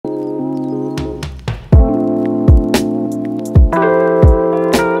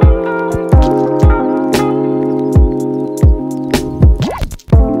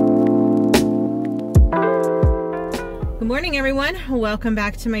welcome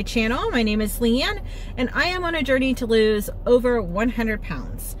back to my channel. My name is Leanne and I am on a journey to lose over 100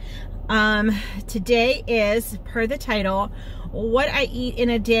 pounds. Today is, per the title, what I eat in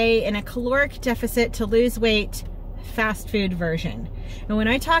a day in a caloric deficit to lose weight, fast food version. And when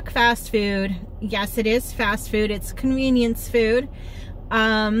I talk fast food, yes, it is fast food, it's convenience food.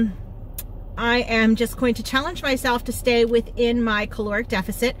 I am just going to challenge myself to stay within my caloric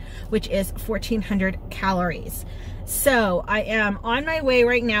deficit, which is 1,400 calories. So I am on my way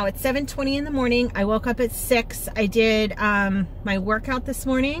right now. It's 7:20 in the morning. I woke up at 6. I did my workout this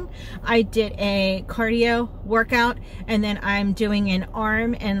morning. I did a cardio workout, and then I'm doing an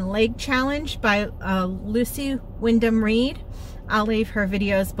arm and leg challenge by Lucy Wyndham Reed. I'll leave her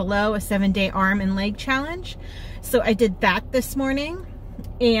videos below, a 7-day arm and leg challenge. So I did that this morning,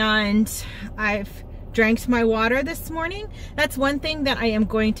 and I've drank my water this morning. That's one thing that I am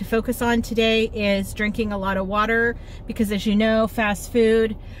going to focus on today, is drinking a lot of water, because as you know, fast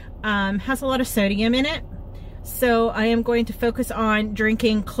food has a lot of sodium in it. So I am going to focus on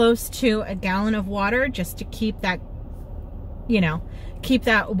drinking close to a gallon of water, just to keep that, keep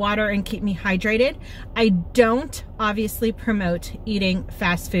that water and keep me hydrated. I don't obviously promote eating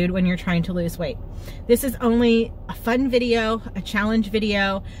fast food when you're trying to lose weight. This is only a fun video, a challenge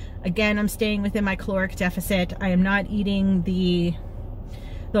video. Again, I'm staying within my caloric deficit. I am not eating the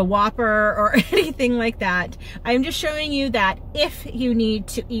Whopper or anything like that. I'm just showing you that if you need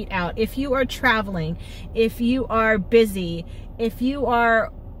to eat out, if you are traveling, if you are busy, if you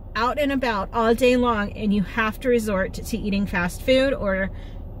are out and about all day long and you have to resort to eating fast food, or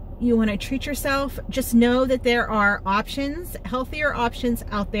you want to treat yourself, just know that there are options, healthier options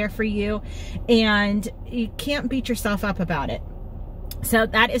out there for you, and you can't beat yourself up about it. So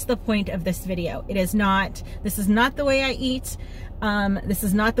that is the point of this video. This is not the way I eat. This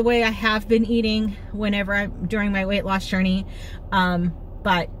is not the way I have been eating during my weight loss journey.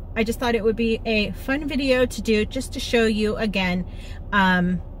 But I just thought it would be a fun video to do, just to show you again,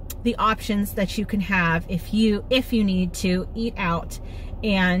 the options that you can have if you need to eat out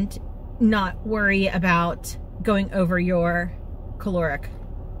and not worry about going over your caloric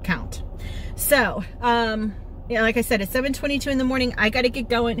count. So, yeah, like I said, it's 7:22 in the morning. I got to get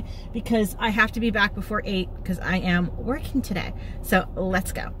going because I have to be back before 8 because I am working today. So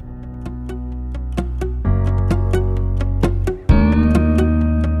let's go.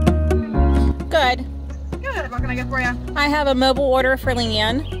 Good. Good. What can I get for you? I have a mobile order for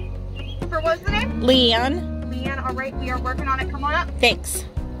Leanne. For what's the name? Leanne. Leanne, all right. We are working on it. Come on up. Thanks.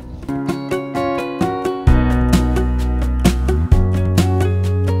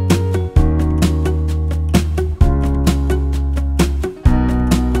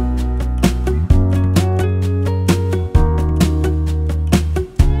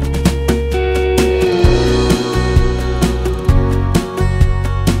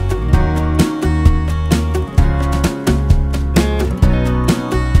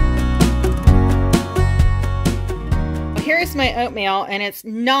 Here's my oatmeal, and it's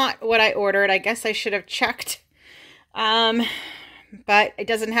not what I ordered. I guess I should have checked. But it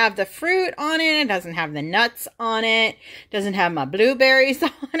doesn't have the fruit on it. It doesn't have the nuts on it. It doesn't have my blueberries on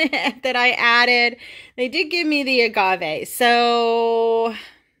it that I added. They did give me the agave, so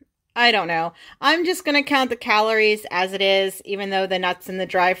I don't know. I'm just going to count the calories as it is, even though the nuts and the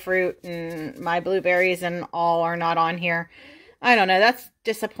dry fruit and my blueberries and all are not on here. I don't know. That's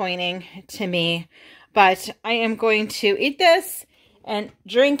disappointing to me. But I am going to eat this and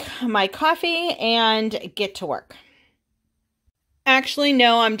drink my coffee and get to work. Actually,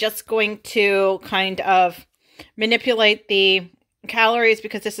 no, I'm just going to kind of manipulate the calories,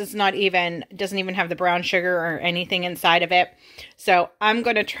 because this is doesn't even have the brown sugar or anything inside of it. So I'm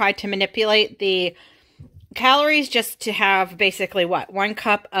going to try to manipulate the calories just to have basically 1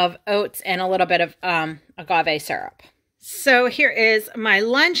 cup of oats and a little bit of agave syrup. So here is my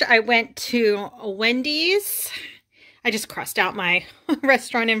lunch. I went to Wendy's. I just crossed out my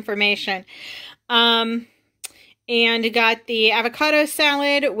restaurant information. And got the avocado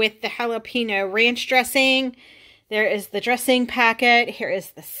salad with the jalapeno ranch dressing. There is the dressing packet. Here is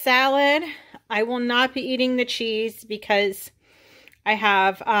the salad. I will not be eating the cheese because I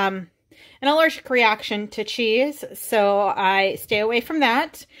have an allergic reaction to cheese. So I stay away from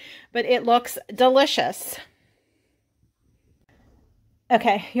that. But it looks delicious.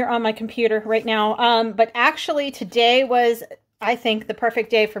 Okay, you're on my computer right now. But actually today was, I think, the perfect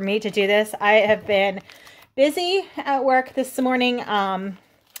day for me to do this. I have been busy at work this morning. I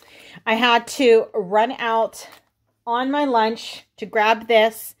had to run out on my lunch to grab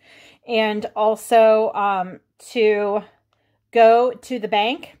this, and also to go to the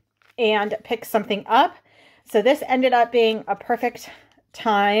bank and pick something up. So this ended up being a perfect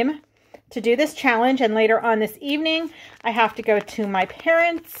time to do this challenge. And later on this evening, I have to go to my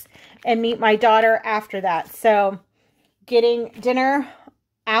parents and meet my daughter after that. So getting dinner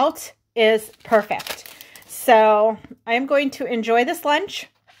out is perfect. So I am going to enjoy this lunch.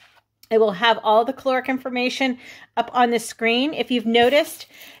 It will have all the caloric information up on the screen. If you've noticed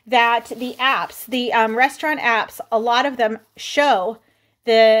that the apps, the restaurant apps, a lot of them show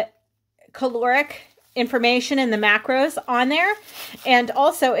the caloric information and the macros on there. And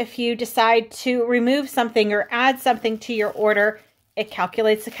also, if you decide to remove something or add something to your order, it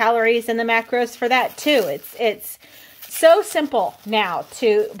calculates the calories and the macros for that too. It's so simple now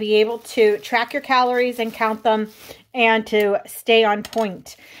to be able to track your calories and count them and to stay on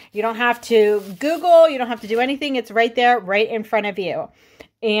point. You don't have to Google, you don't have to do anything. It's right there, right in front of you.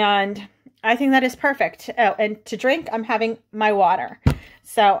 And I think that is perfect. Oh, and to drink, I'm having my water.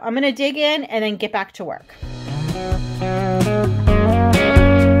 So I'm going to dig in and then get back to work.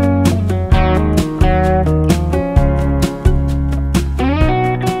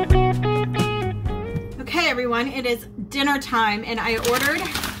 Okay, everyone, it is dinner time, and I ordered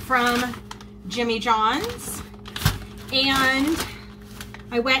from Jimmy John's, and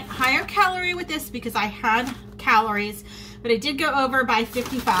I went higher calorie with this because I had calories, but I did go over by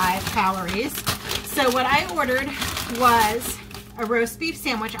 55 calories. So what I ordered was a roast beef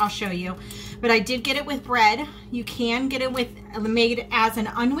sandwich. I'll show you, but I did get it with bread. You can get it with made as an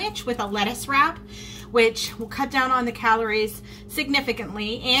unwich with a lettuce wrap, which will cut down on the calories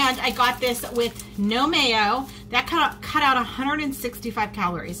significantly. And I got this with no mayo. That cut out 165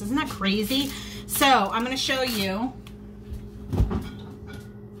 calories. Isn't that crazy? So I'm going to show you.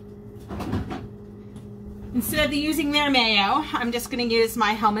 Instead of using their mayo, I'm just going to use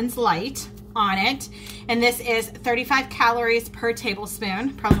my Hellmann's Light on it. And this is 35 calories per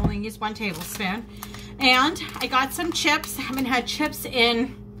tablespoon. Probably only use 1 tablespoon. And I got some chips. I haven't had chips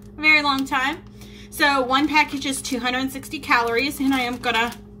in a very long time. So 1 package is 260 calories, and I am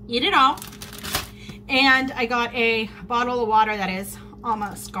gonna eat it all. And I got a bottle of water that is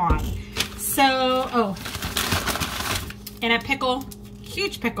almost gone. So, and a pickle,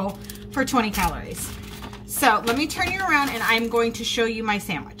 huge pickle for 20 calories. So let me turn you around and I'm going to show you my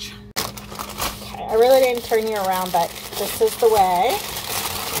sandwich. Okay, I really didn't turn you around, but this is the way.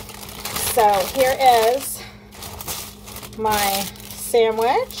 So here is my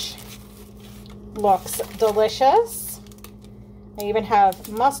sandwich. Looks delicious. I even have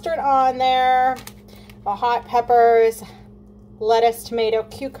mustard on there, the hot peppers, lettuce, tomato,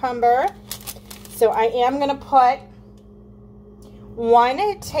 cucumber. So I am going to put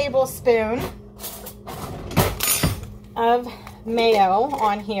 1 tablespoon of mayo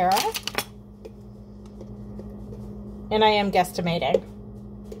on here. And I am guesstimating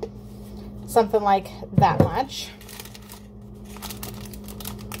something like that much.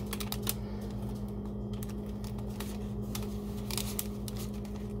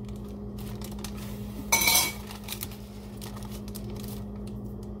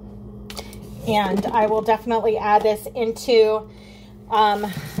 And I will definitely add this into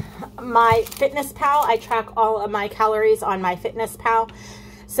my Fitness Pal. I track all of my calories on my Fitness Pal.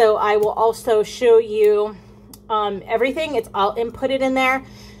 So I will also show you everything. It's all inputted in there.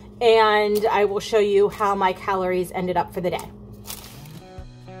 And I will show you how my calories ended up for the day.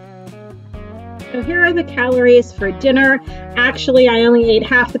 So here are the calories for dinner. Actually, I only ate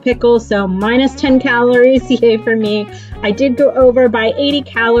half the pickle, so minus 10 calories, yay for me. I did go over by 80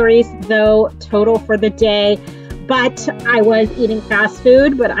 calories though, total for the day, but I was eating fast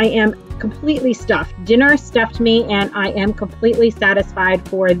food, but I am completely stuffed. Dinner stuffed me and I am completely satisfied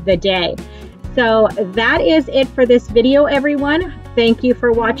for the day. So that is it for this video, everyone. Thank you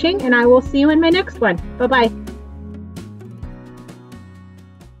for watching, and I will see you in my next one. Bye-bye.